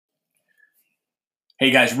Hey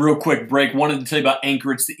guys, real quick break. Wanted to tell you about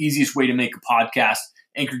Anchor. It's the easiest way to make a podcast.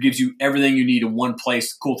 Anchor gives you everything you need in one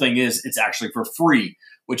place. The cool thing is it's actually for free,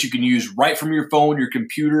 which you can use right from your phone, your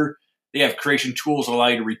computer. They have creation tools that allow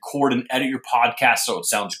you to record and edit your podcast so it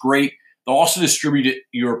sounds great. They'll also distribute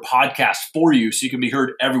your podcast for you so you can be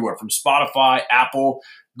heard everywhere from Spotify, Apple,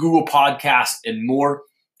 Google Podcasts, and more.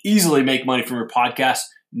 Easily make money from your podcast.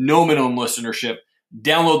 No minimum listenership.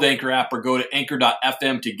 Download the Anchor app or go to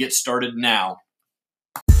anchor.fm to get started now.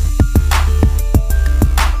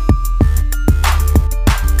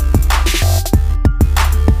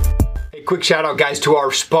 Quick shout out, guys, to our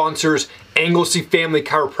sponsors, Anglesey Family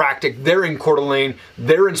Chiropractic. They're in Coeur d'Alene.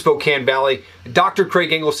 They're in Spokane Valley. Dr.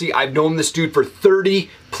 Kraack Anglesey, I've known this dude for 30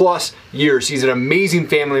 plus years. He's an amazing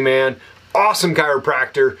family man. Awesome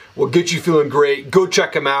chiropractor, will get you feeling great. Go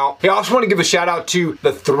check him out. Hey, I also want to give a shout out to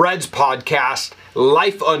the Threads podcast,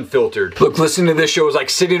 Life Unfiltered. Look, listening to this show is like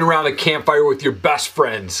sitting around a campfire with your best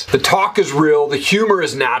friends. The talk is real, the humor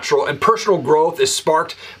is natural, and personal growth is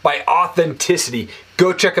sparked by authenticity.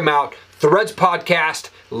 Go check them out. Threads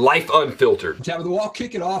podcast, Life Unfiltered. Tabitha, we'll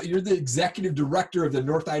kick it off. You're the executive director of the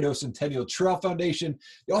North Idaho Centennial Trail Foundation.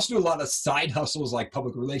 You also do a lot of side hustles like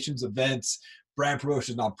public relations, events, brand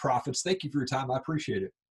promotion, nonprofits. Thank you for your time. I appreciate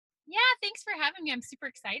it. Yeah, thanks for having me. I'm super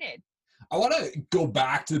excited. I want to go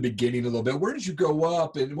back to the beginning a little bit. Where did you grow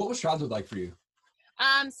up and what was childhood like for you?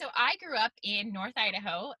 So I grew up in North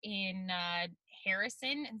Idaho in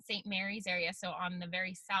Harrison and St. Mary's area. So on the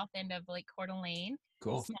very south end of Lake Coeur d'Alene.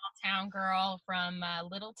 Cool. Small town girl from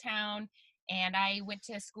Little Town. And I went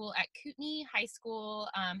to school at Kootenai High School,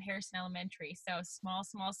 Harrison Elementary. So small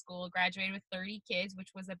school, graduated with 30 kids, which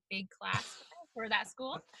was a big class for that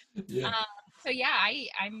school. Yeah. So yeah,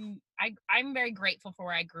 I'm very grateful for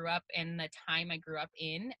where I grew up and the time I grew up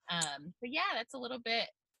in. But yeah, that's a little bit,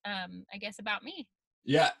 I guess, about me.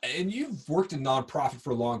 Yeah, and you've worked in nonprofit for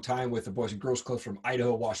a long time with the Boys and Girls Club from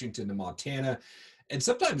Idaho, Washington to Montana. And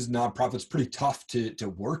sometimes nonprofit's pretty tough to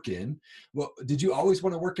work in. Well, did you always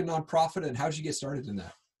want to work in nonprofit, and how did you get started in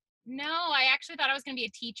that? No, I actually thought I was going to be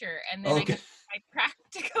a teacher, and then Okay. I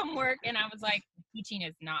practicum work, and I was like, teaching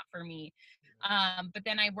is not for me. But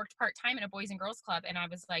then I worked part-time in a Boys and Girls Club, and I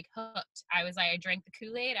was like hooked. I drank the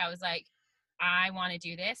Kool-Aid. I was like, I want to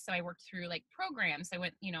do this. So I worked through like programs. I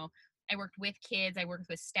worked with kids, I worked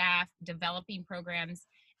with staff, developing programs.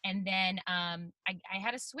 And then I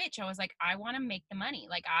had a switch. I was like, I want to make the money.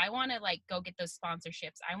 Like, I want to like go get those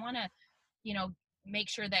sponsorships. I want to, make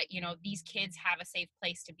sure that, these kids have a safe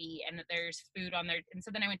place to be and that there's food on there. And so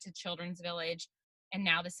then I went to Children's Village and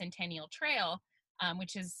now the Centennial Trail,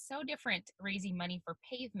 which is so different, raising money for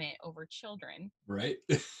pavement over children. Right.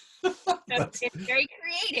 So it's very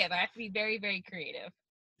creative. I have to be very, very creative.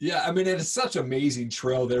 Yeah, I mean, it is such an amazing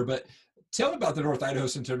trail there, but tell me about the North Idaho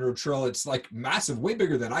Centennial Trail. It's like massive, way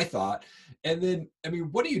bigger than I thought. And then, I mean,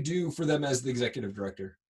 what do you do for them as the executive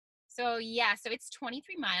director? So it's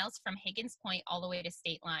 23 miles from Higgins Point all the way to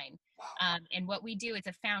State Line. Wow. And what we do, it's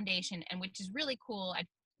a foundation, and which is really cool.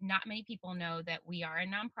 Not many people know that we are a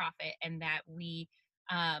nonprofit and that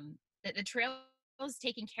that the trail is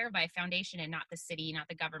taken care of by a foundation and not the city, not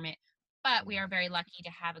the government. But we are very lucky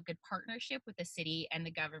to have a good partnership with the city and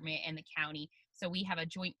the government and the county. So we have a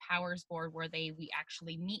joint powers board where we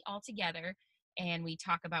actually meet all together and we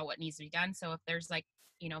talk about what needs to be done. So if there's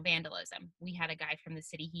vandalism, we had a guy from the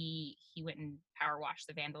city, he went and power washed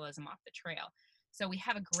the vandalism off the trail. So we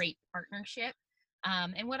have a great partnership.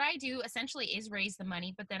 And what I do essentially is raise the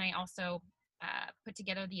money, but then I also put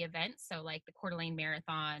together the events. So like the Coeur d'Alene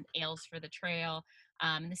Marathon, Ales for the Trail.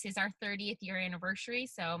 This is our 30th year anniversary.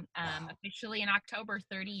 So officially in October,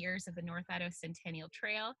 30 years of the North Idaho Centennial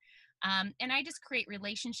Trail. And I just create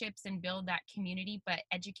relationships and build that community, but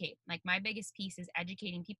educate. Like my biggest piece is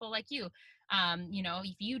educating people like you.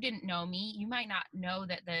 If you didn't know me, you might not know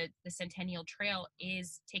that the Centennial Trail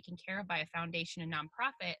is taken care of by a foundation and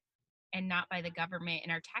nonprofit and not by the government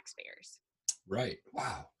and our taxpayers. Right.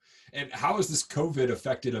 Wow. And how has this COVID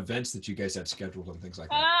affected events that you guys had scheduled and things like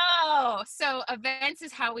that? Oh, so events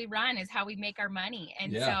is how we run, is how we make our money.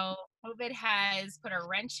 And so COVID has put a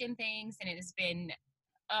wrench in things, and it has been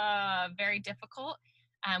very difficult.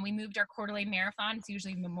 We moved our Coeur d'Alene Marathon. It's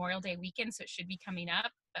usually Memorial Day weekend, so it should be coming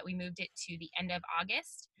up, but we moved it to the end of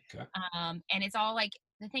August. Okay. And it's all like,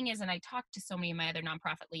 the thing is, and I talked to so many of my other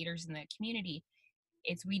nonprofit leaders in the community,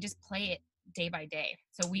 we just play it day by day.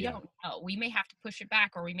 So we don't know. We may have to push it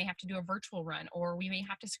back, or we may have to do a virtual run, or we may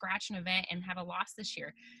have to scratch an event and have a loss this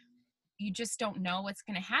year. You just don't know what's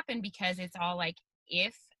going to happen, because it's all like,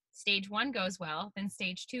 if stage 1 goes well, then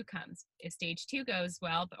stage 2 comes. If stage 2 goes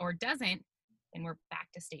well or doesn't, then we're back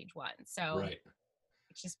to stage 1. So right.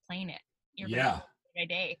 It's just playing it. my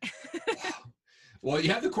day. Well,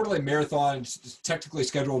 you have the Coeur d'Alene Marathon technically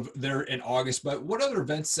scheduled there in August, but what other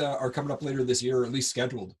events are coming up later this year, or at least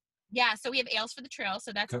scheduled? Yeah, so we have Ales for the Trail,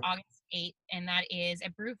 so that's Okay. August 8th, and that is a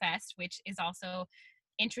brew fest, which is also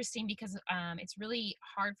interesting because it's really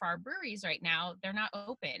hard for our breweries right now. They're not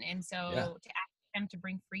open, and so Yeah. to ask them to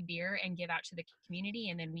bring free beer and give out to the community,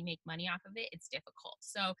 and then we make money off of it, it's difficult.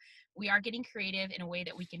 So we are getting creative in a way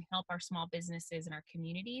that we can help our small businesses and our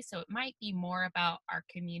community. So it might be more about our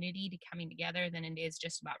community to coming together than it is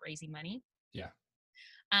just about raising money. Yeah.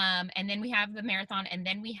 And then we have the marathon, and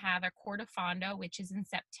then we have our Corte Fondo, which is in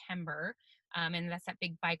September. And that's that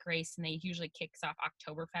big bike race, and they usually kicks off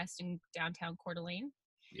Oktoberfest in downtown Coeur d'Alene.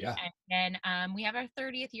 Yeah. And then we have our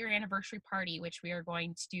 30th year anniversary party, which we are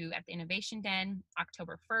going to do at the Innovation Den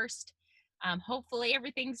October 1st. Hopefully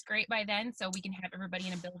everything's great by then, so we can have everybody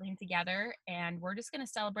in a building together, and we're just going to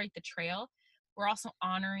celebrate the trail. We're also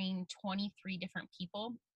honoring 23 different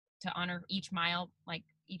people to honor each mile, like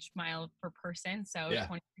each mile per person, so Yeah.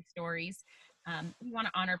 23 stories. We want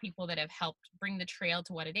to honor people that have helped bring the trail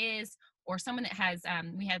to what it is, or someone that has,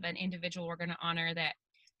 we have an individual we're going to honor that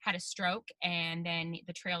had a stroke, and then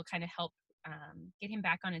the trail kind of helped get him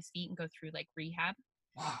back on his feet and go through like rehab.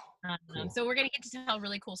 Wow. Cool. So we're going to get to tell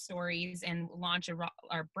really cool stories and launch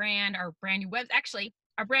our brand new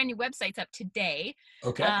our brand new website's up today.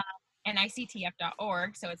 Okay. And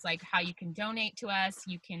ictf.org. So it's like how you can donate to us.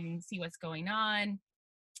 You can see what's going on.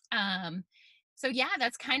 So yeah,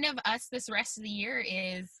 that's kind of us this rest of the year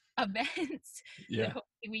is events Yeah. that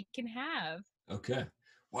hopefully we can have. Okay.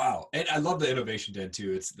 Wow. And I love the Innovation Den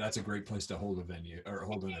too. That's a great place to hold an event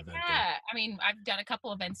there. Yeah. I mean, I've done a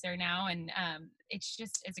couple events there now, and it's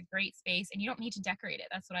a great space, and you don't need to decorate it.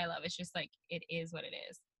 That's what I love. It's just like, it is what it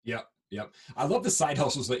is. Yep. Yep. I love the side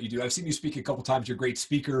hustles that you do. I've seen you speak a couple times. You're a great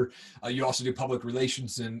speaker. You also do public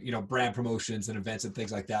relations and, brand promotions and events and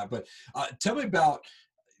things like that. But tell me about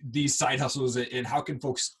these side hustles and how can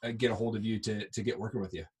folks get a hold of you to get working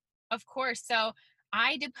with you? Of course. So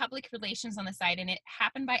I did public relations on the side, and it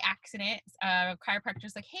happened by accident.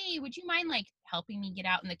 Chiropractor's like, hey, would you mind like helping me get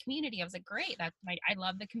out in the community? I was like, great. I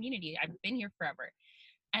love the community. I've been here forever.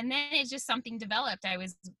 And then it's just something developed. I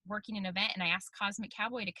was working an event, and I asked Cosmic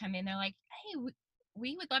Cowboy to come in. They're like, hey,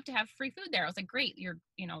 we would love to have free food there. I was like, great.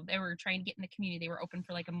 They were trying to get in the community. They were open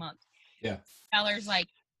for like a month. Yeah. Seller's like,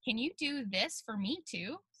 can you do this for me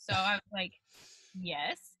too? So I was like,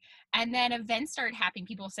 yes. And then events started happening.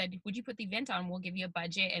 People said, would you put the event on? We'll give you a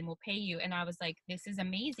budget and we'll pay you. And I was like, this is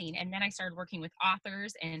amazing. And then I started working with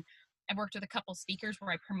authors, and I've worked with a couple speakers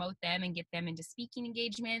where I promote them and get them into speaking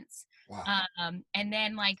engagements. Wow. And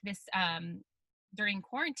then like this, during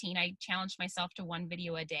quarantine, I challenged myself to one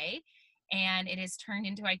video a day, and it has turned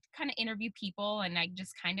into, I kind of interview people, and I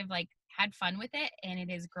just kind of like had fun with it. And it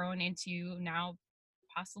has grown into now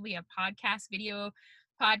possibly a video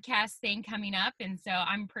podcast thing coming up. And so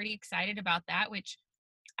I'm pretty excited about that, which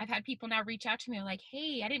I've had people now reach out to me like,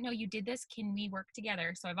 hey, I didn't know you did this. Can we work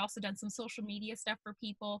together? So I've also done some social media stuff for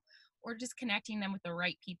people, or just connecting them with the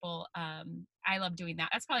right people. I love doing that.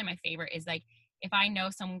 That's probably my favorite, is like, if I know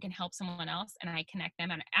someone can help someone else and I connect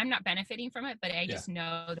them, and I'm not benefiting from it, but I just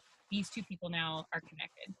know that these two people now are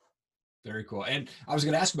connected. Very cool. And I was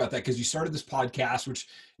going to ask about that because you started this podcast, which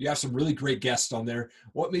you have some really great guests on there.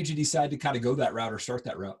 What made you decide to kind of go that route or start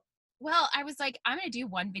that route? Well, I was like, I'm going to do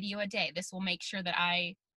one video a day. This will make sure that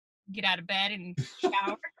I get out of bed and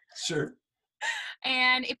shower. Sure.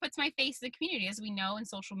 And it puts my face in the community. As we know in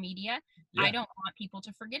social media, I don't want people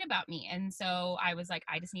to forget about me. And so I was like,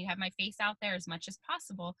 I just need to have my face out there as much as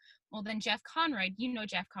possible. Well, then Jeff Conroy, you know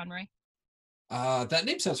Jeff Conroy? That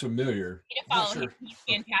name sounds familiar. You need to follow him. He's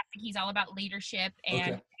fantastic. He's all about leadership, and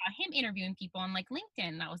him interviewing people on like LinkedIn.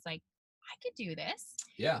 And I was like, I could do this.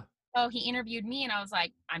 Yeah. So he interviewed me, and I was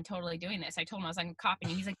like, I'm totally doing this. I told him I was like,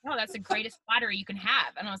 copying you. He's like, no, that's the greatest flattery you can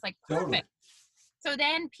have. And I was like, perfect. Totally. So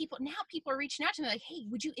then people are reaching out to me like, hey,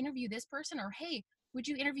 would you interview this person? Or, hey, would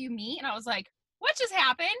you interview me? And I was like, what just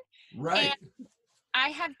happened? Right. And I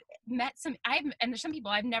have met and there's some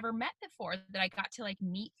people I've never met before that I got to like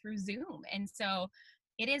meet through Zoom. And so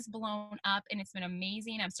it is blown up, and it's been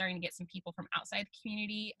amazing. I'm starting to get some people from outside the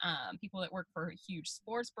community, people that work for huge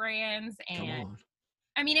sports brands. And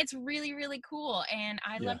I mean, it's really, really cool. And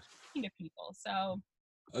I love talking to people. So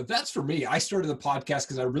that's for me. I started the podcast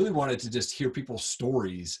because I really wanted to just hear people's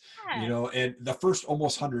stories, and the first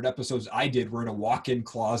almost 100 episodes I did were in a walk-in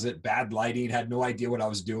closet, bad lighting, had no idea what I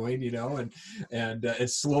was doing, and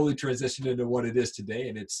it's slowly transitioned into what it is today.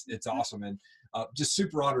 And it's awesome. And just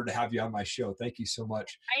super honored to have you on my show. Thank you so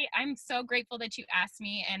much. I'm so grateful that you asked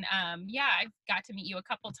me. And I've got to meet you a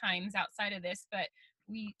couple times outside of this, but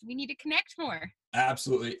we need to connect more.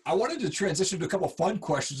 Absolutely. I wanted to transition to a couple fun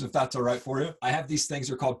questions, if that's all right for you. I have these things,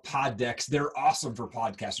 they're called pod decks. They're awesome for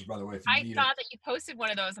podcasters, by the way, if you I need saw it. that you posted one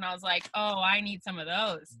of those, and I was like, oh, I need some of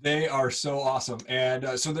those. They are so awesome.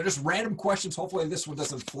 And so they're just random questions. Hopefully this one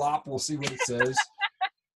doesn't flop. We'll see what it says.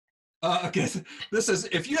 Okay, this says,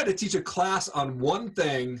 if you had to teach a class on one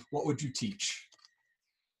thing, what would you teach?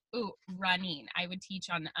 Ooh, running. I would teach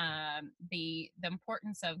on the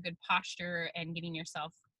importance of good posture and getting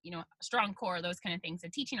yourself, a strong core, those kind of things. So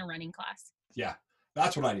teaching a running class. Yeah,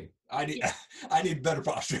 that's what I need. Yeah. I need better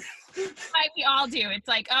posture. We all do. It's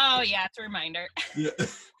like, oh yeah, it's a reminder. Yeah.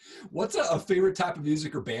 What's a favorite type of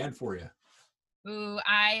music or band for you? Ooh,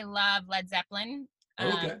 I love Led Zeppelin.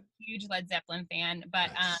 Okay. Huge Led Zeppelin fan.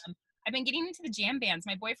 But Nice. I've been getting into the jam bands.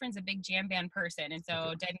 My boyfriend's a big jam band person, and so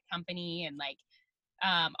Okay. Dead and Company and like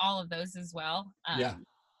all of those as well. Yeah.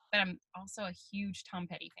 But I'm also a huge Tom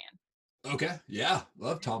Petty fan. Okay. Yeah.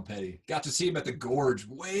 Love Tom Petty. Got to see him at the Gorge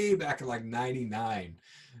way back in like 99.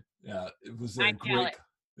 Yeah. It was a I great. feel it.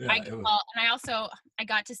 Yeah. It was, And I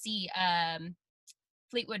got to see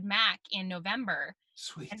Fleetwood Mac in November,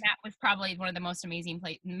 sweet. and that was probably one of the most amazing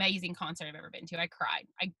concert I've ever been to. I cried.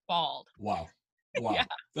 I bawled. Wow. Wow. Yeah.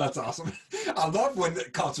 That's awesome. I love when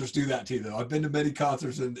concerts do that too, though. I've been to many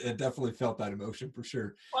concerts and definitely felt that emotion for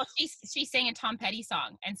sure. Well, she sang a Tom Petty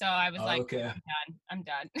song, and so I was like, Okay. I'm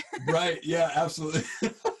done. Right. Yeah, absolutely.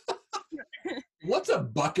 What's a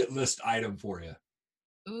bucket list item for you?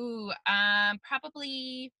 Ooh,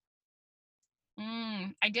 probably.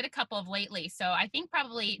 I did a couple of lately, so I think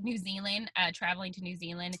probably New Zealand. Traveling to New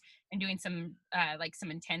Zealand and doing some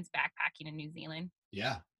intense backpacking in New Zealand.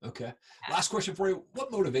 Yeah. Okay. Last question for you.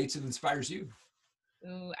 What motivates and inspires you?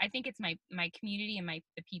 Ooh, I think it's my community and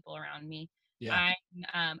the people around me. Yeah.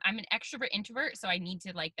 I'm an extrovert introvert, so I need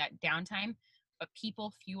to like that downtime. But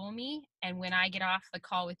people fuel me, and when I get off the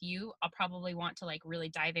call with you, I'll probably want to like really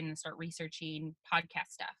dive in and start researching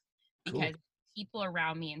podcast stuff because people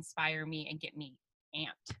around me inspire me and get me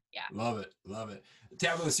amped. Yeah. Love it. Love it.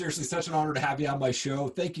 Tabitha, seriously, such an honor to have you on my show.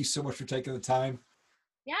 Thank you so much for taking the time.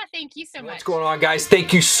 Yeah, thank you so much. What's going on, guys?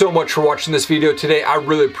 Thank you so much for watching this video today. I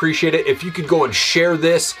really appreciate it. If you could go and share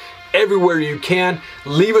this everywhere you can,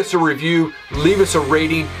 leave us a review, leave us a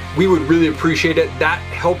rating. We would really appreciate it. That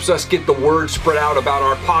helps us get the word spread out about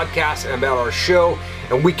our podcast and about our show,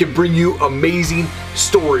 and we can bring you amazing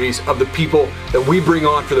stories of the people that we bring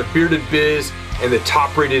on for the Bearded Biz and the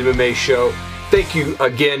Top Rated MMA show. Thank you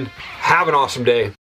again. Have an awesome day.